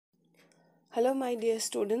Hello, my dear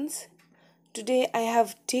students. Today I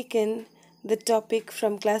have taken the topic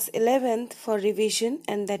from class 11th for revision,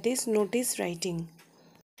 and that is notice writing.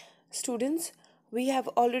 Students, we have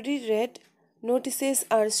already read notices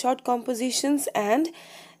are short compositions and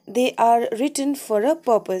they are written for a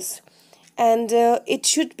purpose, and it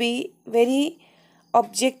should be very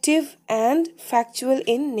objective and factual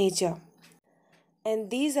in nature, and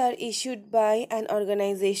these are issued by an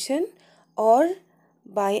organization or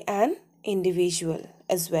by an individual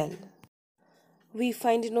as well. We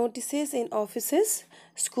find notices in offices,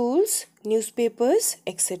 schools, newspapers,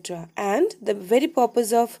 etc. And the very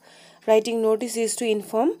purpose of writing notice is to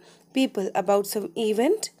inform people about some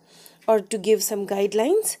event or to give some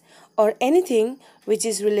guidelines or anything which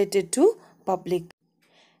is related to public.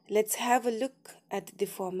 Let's have a look at the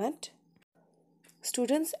format.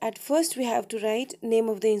 Students, at first we have to write name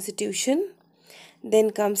of the institution,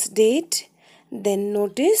 then comes date, then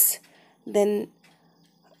notice, then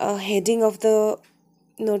a heading of the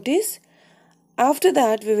notice. After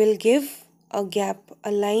that we will give a gap,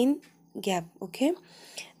 a line gap, okay?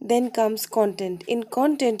 Then comes content. In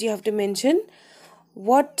content you have to mention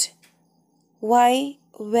what, why,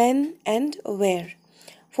 when and where.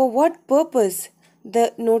 For what purpose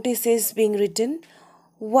the notice is being written,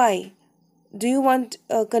 why. Do you want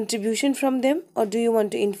a contribution from them or do you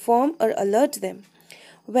want to inform or alert them?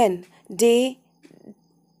 When, day,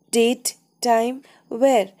 date, time,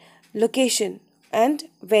 where, location and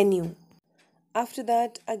venue. After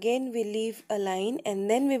that again we leave a line and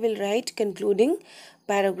then we will write concluding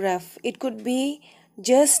paragraph. It could be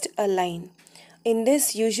just a line. In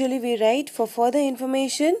this usually we write, for further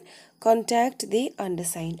information contact the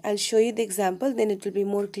undersigned. I'll show you the example, then it will be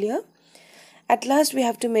more clear. At last we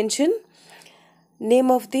have to mention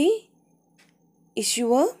name of the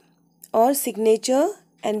issuer or signature,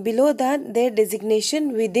 and below that their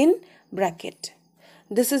designation within bracket.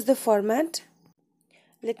 This is the format.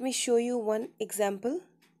 Let me show you one example.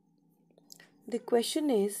 The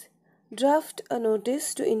question is, draft a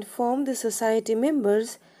notice to inform the society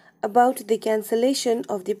members about the cancellation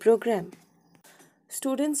of the program.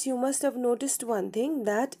 Students, you must have noticed one thing,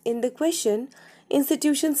 that in the question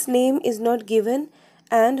institution's name is not given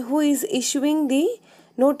and who is issuing the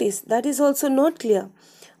notice, that is also not clear.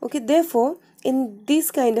 Okay, therefore in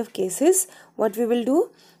these kind of cases what we will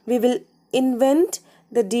do, we will invent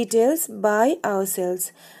the details by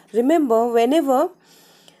ourselves. Remember, whenever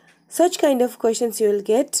such kind of questions you will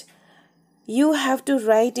get, you have to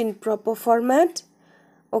write in proper format.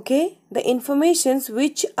 Okay, the informations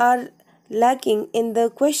which are lacking in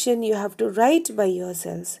the question you have to write by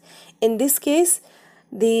yourselves. In this case,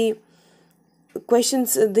 the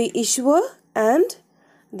questions, the issuer and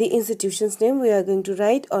the institution's name we are going to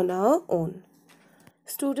write on our own.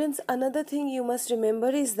 Students, another thing you must remember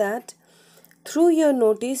is that through your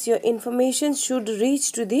notice your information should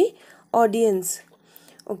reach to the audience.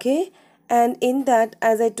 Okay, and in that,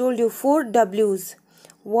 as I told you, 4 W's: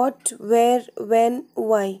 what, where, when,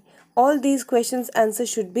 why. All these questions answer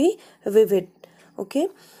should be vivid. Okay,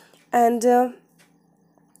 and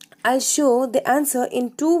I'll show the answer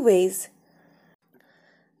in 2 ways.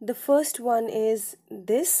 The first one is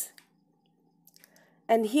this,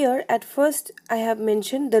 and here at first I have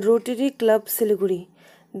mentioned the Rotary Club Siliguri.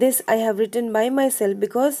 This I have written by myself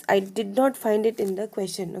because I did not find it in the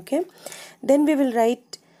question. Okay, then we will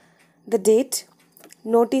write the date,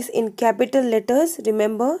 notice in capital letters.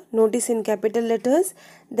 Remember, notice in capital letters.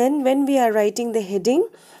 Then when we are writing the heading,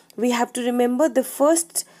 we have to remember the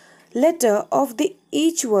first letter of the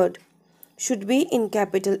each word should be in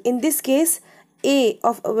capital. In this case, A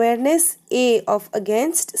of awareness, A of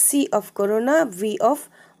against, C of corona, V of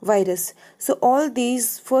virus. So all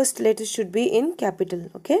these first letters should be in capital.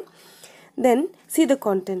 Okay, then see the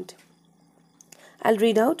content. I'll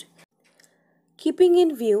read out. Keeping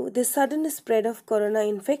in view the sudden spread of corona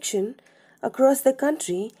infection across the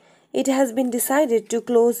country, it has been decided to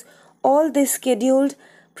close all the scheduled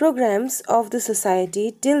programs of the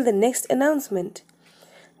society till the next announcement.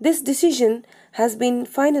 This decision has been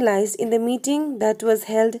finalized in the meeting that was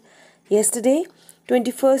held yesterday,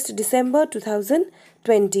 21st December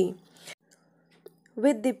 2020,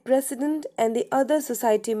 with the President and the other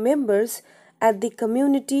society members at the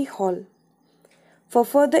community hall. For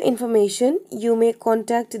further information, you may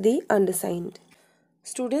contact the undersigned.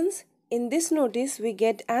 Students, in this notice we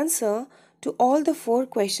get answer to all the 4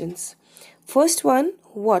 questions. First one,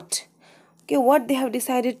 what? Okay, what they have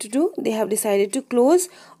decided to do? They have decided to close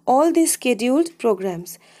all the scheduled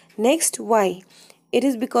programs. Next, why? It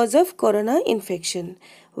is because of corona infection.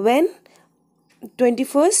 When?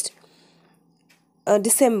 21st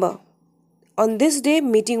December. on this day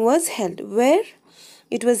meeting was held. Where?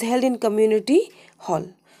 It was held in community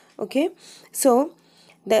hall. Okay, so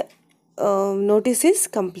the notice is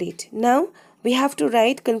complete. Now we have to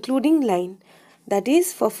write concluding line, that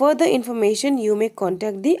is, for further information you may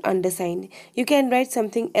contact the undersigned. You can write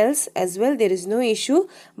something else as well, there is no issue,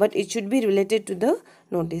 but it should be related to the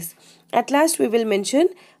notice. At last we will mention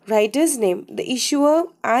writer's name. The issuer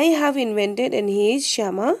I have invented, and he is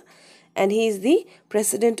Shama, and he is the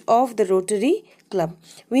president of the Rotary Club.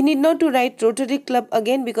 We need not to write Rotary Club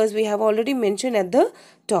again because we have already mentioned at the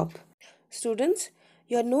top. Students,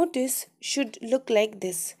 your notice should look like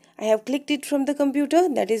this. I have clicked it from the computer,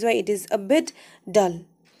 that is why it is a bit dull.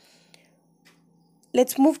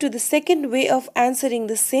 Let's move to the second way of answering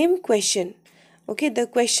the same question. Okay, the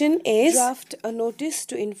question is, draft a notice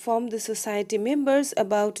to inform the society members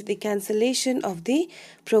about the cancellation of the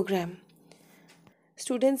program.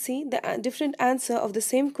 Students, see the different answer of the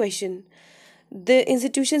same question. The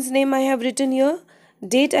institution's name I have written here,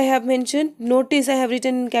 date I have mentioned, notice I have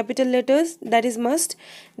written in capital letters, that is must.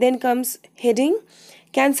 Then comes heading,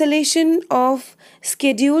 cancellation of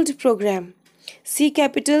scheduled program, C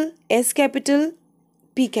capital, S capital,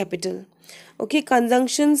 P capital. Okay,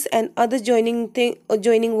 conjunctions and other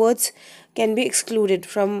joining words can be excluded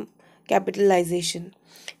from capitalization.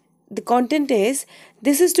 The content is,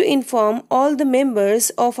 this is to inform all the members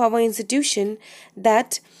of our institution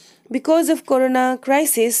that because of corona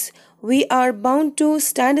crisis we are bound to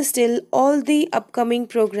stand still all the upcoming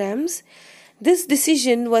programs. This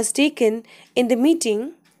decision was taken in the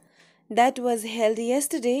meeting that was held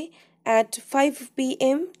yesterday at 5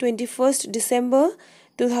 p.m. 21st December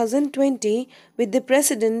 2020 with the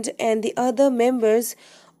president and the other members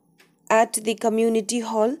at the community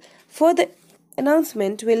hall. Further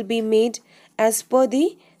announcement will be made as per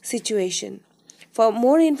the situation. For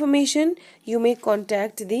more information, you may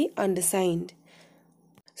contact the undersigned.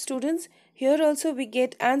 Students, here also we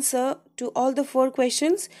get answer to all the 4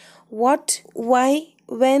 questions. What, why,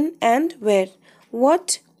 when and where.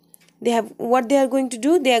 What they are going to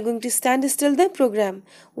do, they are going to stand still the program.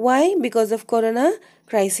 Why? Because of corona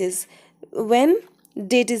crisis. When?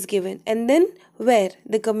 Date is given. And then where?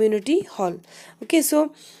 The community hall. Okay,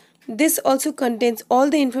 so this also contains all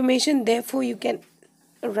the information, therefore you can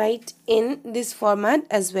write in this format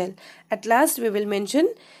as well. At last we will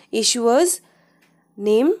mention issuer's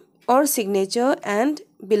name or signature, and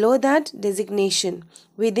below that designation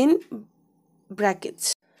within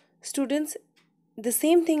brackets. Students, the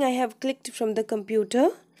same thing I have clicked from the computer,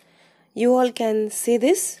 you all can see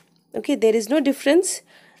this. Okay, there is no difference.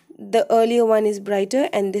 The earlier one is brighter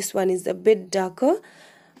and this one is a bit darker.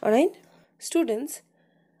 Alright, students,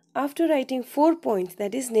 after writing 4 points,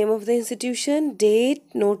 that is name of the institution, date,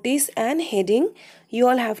 notice and heading, you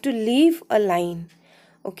all have to leave a line.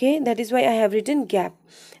 Okay, that is why I have written gap.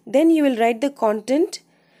 Then you will write the content.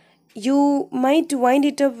 You might wind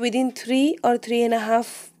it up within 3 or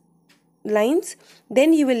 3.5 lines.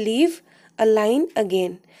 Then you will leave a line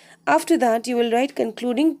again. After that you will write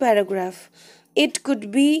concluding paragraph. It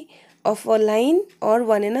could be of a line or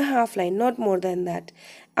 1.5 line, not more than that.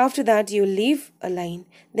 After that you leave a line.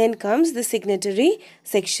 Then comes the signatory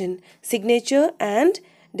section, signature and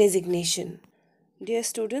designation. Dear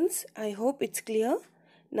students, I hope it's clear.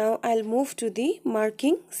 Now I'll move to the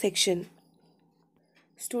marking section.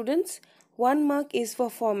 Students, 1 mark is for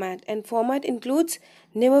format, and format includes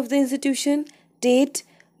name of the institution, date,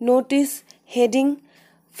 notice, heading,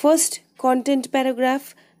 first content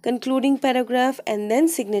paragraph, concluding paragraph and then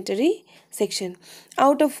signatory section.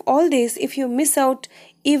 Out of all this, if you miss out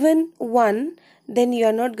even one, then you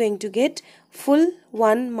are not going to get full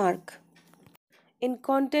 1 mark. In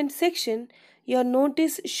content section, your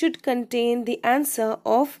notice should contain the answer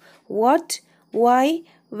of what, why,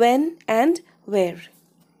 when and where.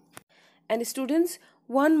 And students,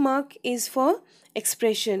 1 mark is for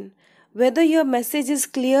expression. Whether your message is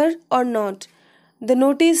clear or not, the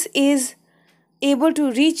notice is able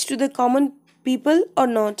to reach to the common people or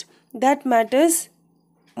not, that matters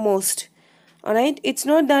most. Alright, it's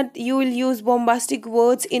not that you will use bombastic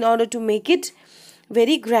words in order to make it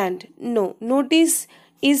very grand. No, notice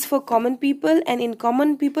is for common people, and in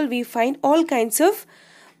common people we find all kinds of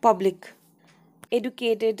public.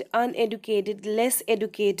 Educated, uneducated, less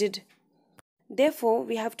educated. Therefore,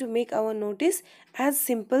 we have to make our notice as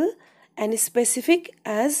simple and specific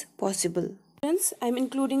as possible. Friends, I am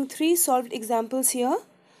including 3 solved examples here.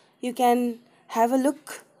 You can have a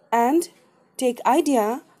look and take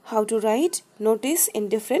idea how to write notice in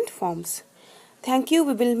different forms. Thank you.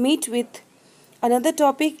 We will meet with another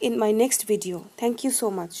topic in my next video. Thank you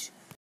so much.